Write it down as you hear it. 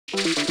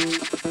And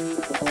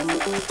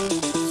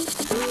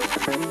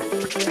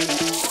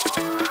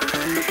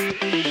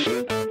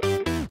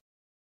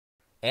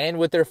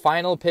with their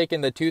final pick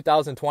in the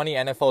 2020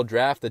 NFL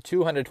Draft, the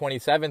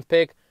 227th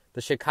pick,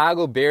 the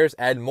Chicago Bears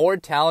add more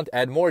talent,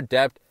 add more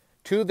depth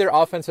to their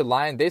offensive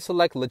line. They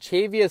select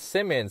Lachavious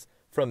Simmons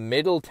from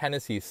Middle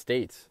Tennessee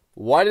State.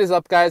 What is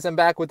up, guys? I'm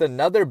back with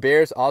another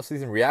Bears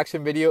offseason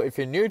reaction video. If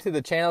you're new to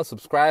the channel,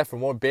 subscribe for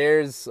more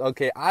Bears.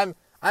 Okay, I'm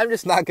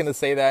just not going to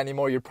say that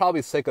anymore. You're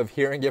probably sick of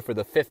hearing it for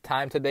the 5th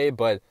time today,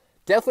 but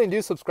definitely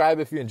do subscribe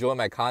if you enjoy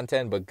my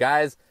content. But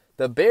guys,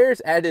 the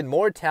Bears added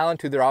more talent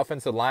to their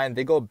offensive line.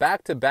 They go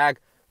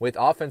back-to-back with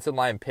offensive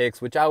line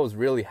picks, which I was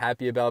really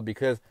happy about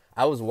because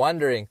I was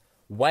wondering,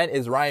 when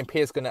is Ryan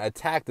Pace going to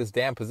attack this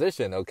damn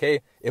position,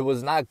 okay? It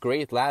was not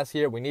great last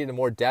year. We needed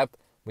more depth.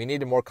 We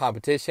needed more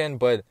competition,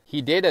 but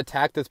he did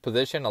attack this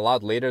position a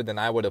lot later than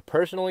I would have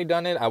personally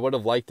done it. I would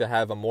have liked to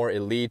have a more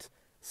elite,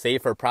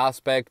 safer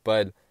prospect,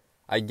 but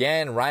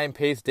again, Ryan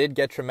Pace did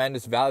get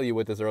tremendous value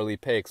with his early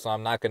pick, so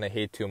I'm not going to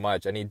hate too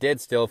much. And he did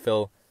still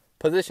fill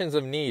positions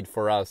of need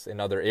for us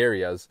in other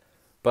areas.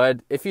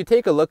 But if you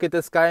take a look at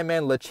this guy,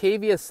 man,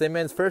 Lachavious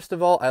Simmons, first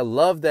of all, I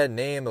love that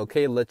name,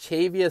 okay?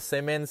 Lachavious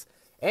Simmons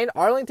and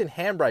Arlington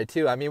Hambright,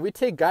 too. I mean, we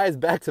take guys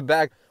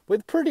back-to-back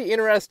with pretty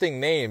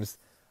interesting names.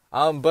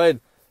 But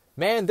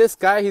man, this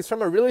guy, he's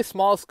from a really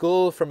small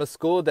school, from a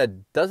school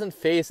that doesn't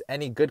face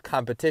any good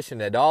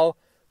competition at all.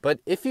 But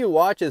if you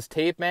watch his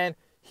tape, man,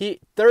 he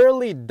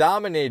thoroughly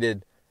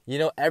dominated,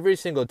 every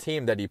single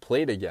team that he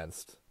played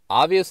against.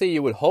 Obviously,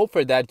 you would hope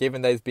for that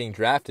given that he's being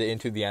drafted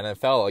into the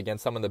NFL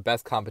against some of the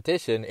best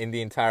competition in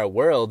the entire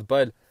world.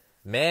 But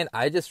man,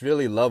 I just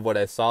really love what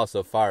I saw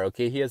so far,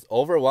 okay? He has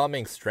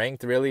overwhelming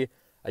strength, really,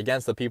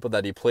 against the people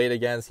that he played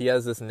against. He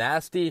has this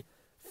nasty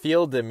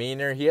field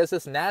demeanor. He has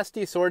this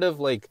nasty sort of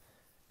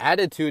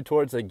attitude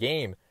towards the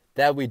game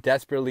that we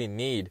desperately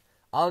need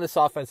on this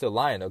offensive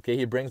line, okay?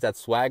 He brings that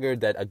swagger,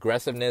 that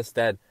aggressiveness,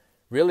 that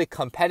really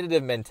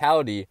competitive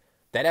mentality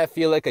that I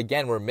feel like,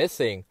 again, we're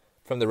missing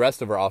from the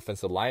rest of our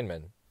offensive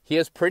linemen. He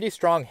has pretty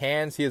strong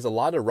hands. He has a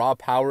lot of raw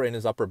power in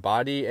his upper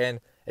body.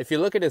 And if you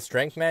look at his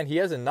strength, man, he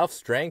has enough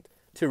strength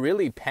to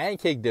really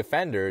pancake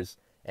defenders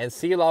and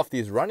seal off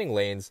these running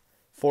lanes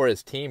for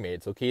his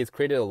teammates, okay? He's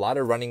created a lot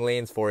of running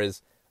lanes for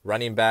his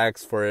running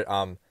backs, for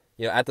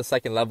at the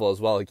second level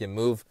as well. He can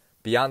move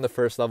beyond the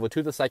first level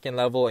to the second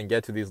level and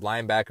get to these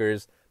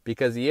linebackers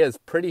because he is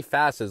pretty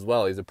fast as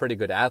well. He's a pretty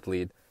good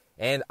athlete.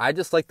 And I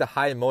just like the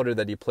high motor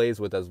that he plays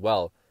with as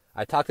well.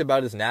 I talked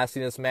about his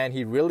nastiness, man.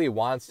 He really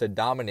wants to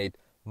dominate,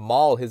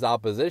 maul his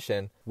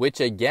opposition, which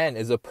again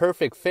is a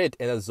perfect fit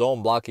in a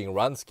zone blocking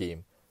run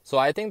scheme. So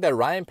I think that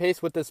Ryan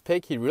Pace with this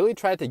pick, he really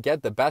tried to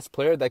get the best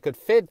player that could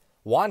fit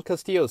Juan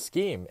Castillo's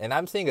scheme. And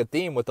I'm seeing a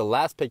theme with the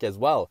last pick as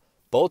well.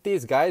 Both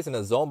these guys in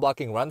a zone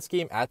blocking run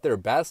scheme at their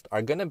best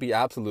are going to be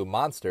absolute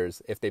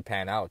monsters if they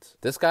pan out.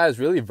 This guy is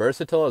really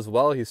versatile as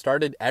well. He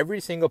started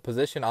every single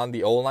position on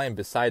the O-line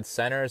besides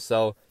center.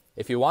 So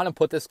if you want to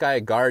put this guy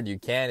at guard, you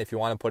can. If you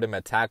want to put him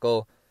at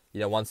tackle,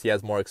 once he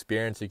has more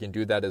experience, you can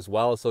do that as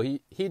well. So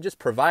he just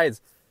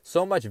provides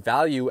so much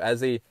value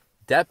as a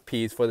depth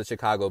piece for the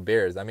Chicago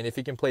Bears. I mean, if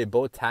you can play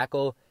both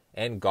tackle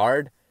and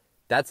guard,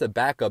 that's a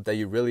backup that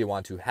you really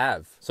want to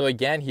have. So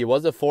again, he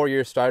was a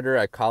 4-year starter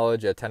at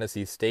college at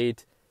Tennessee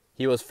State.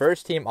 He was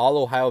first team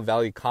All-Ohio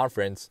Valley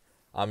Conference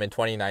in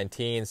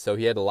 2019, so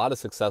he had a lot of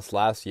success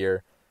last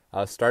year.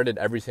 Started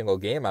every single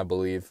game, I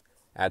believe,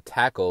 at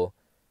tackle.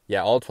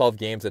 Yeah, all 12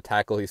 games at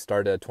tackle he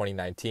started at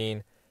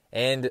 2019.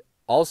 And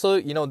also,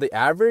 the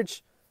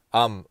average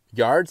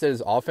yards that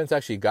his offense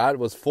actually got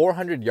was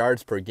 400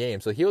 yards per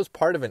game. So he was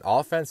part of an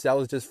offense that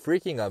was just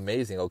freaking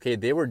amazing, okay?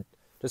 They were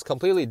just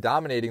completely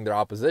dominating their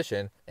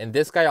opposition. And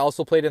this guy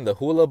also played in the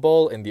Hula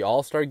Bowl, in the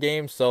All-Star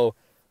game. So,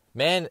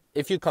 man,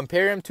 if you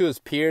compare him to his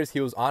peers,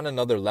 he was on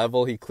another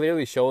level. He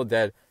clearly showed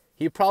that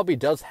he probably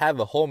does have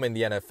a home in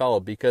the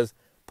NFL because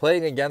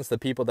playing against the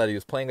people that he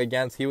was playing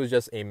against, he was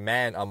just a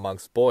man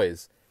amongst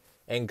boys.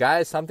 And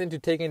guys, something to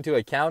take into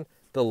account,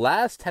 the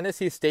last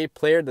Tennessee State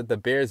player that the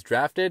Bears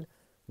drafted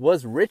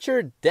was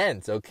Richard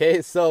Dent,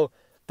 okay? So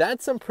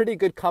that's some pretty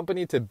good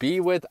company to be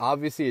with.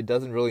 Obviously, it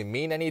doesn't really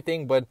mean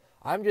anything, but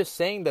I'm just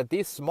saying that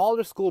these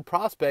smaller school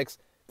prospects,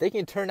 they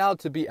can turn out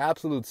to be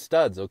absolute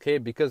studs, okay?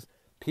 Because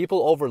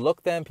people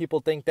overlook them. People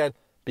think that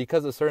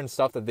because of certain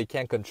stuff that they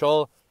can't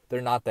control,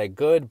 they're not that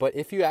good. But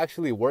if you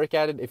actually work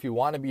at it, if you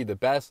want to be the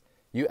best,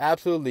 you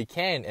absolutely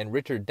can. And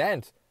Richard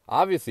Dent,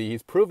 obviously,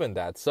 he's proven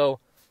that. So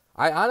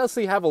I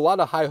honestly have a lot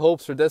of high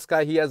hopes for this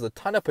guy. He has a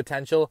ton of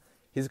potential.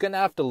 He's going to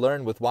have to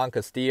learn with Juan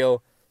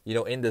Castillo,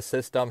 in the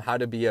system, how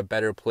to be a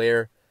better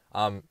player,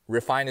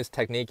 refine his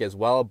technique as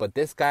well. But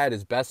this guy at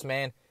his best,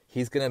 man,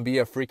 he's going to be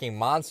a freaking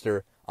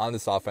monster on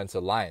this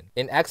offensive line.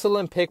 An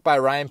excellent pick by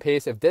Ryan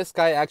Pace. If this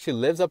guy actually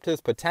lives up to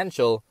his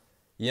potential,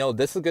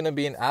 this is going to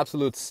be an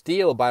absolute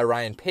steal by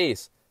Ryan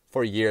Pace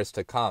for years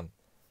to come.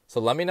 So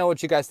let me know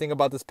what you guys think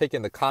about this pick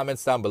in the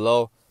comments down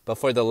below. But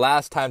for the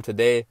last time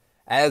today,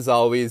 as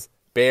always,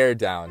 bear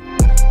down.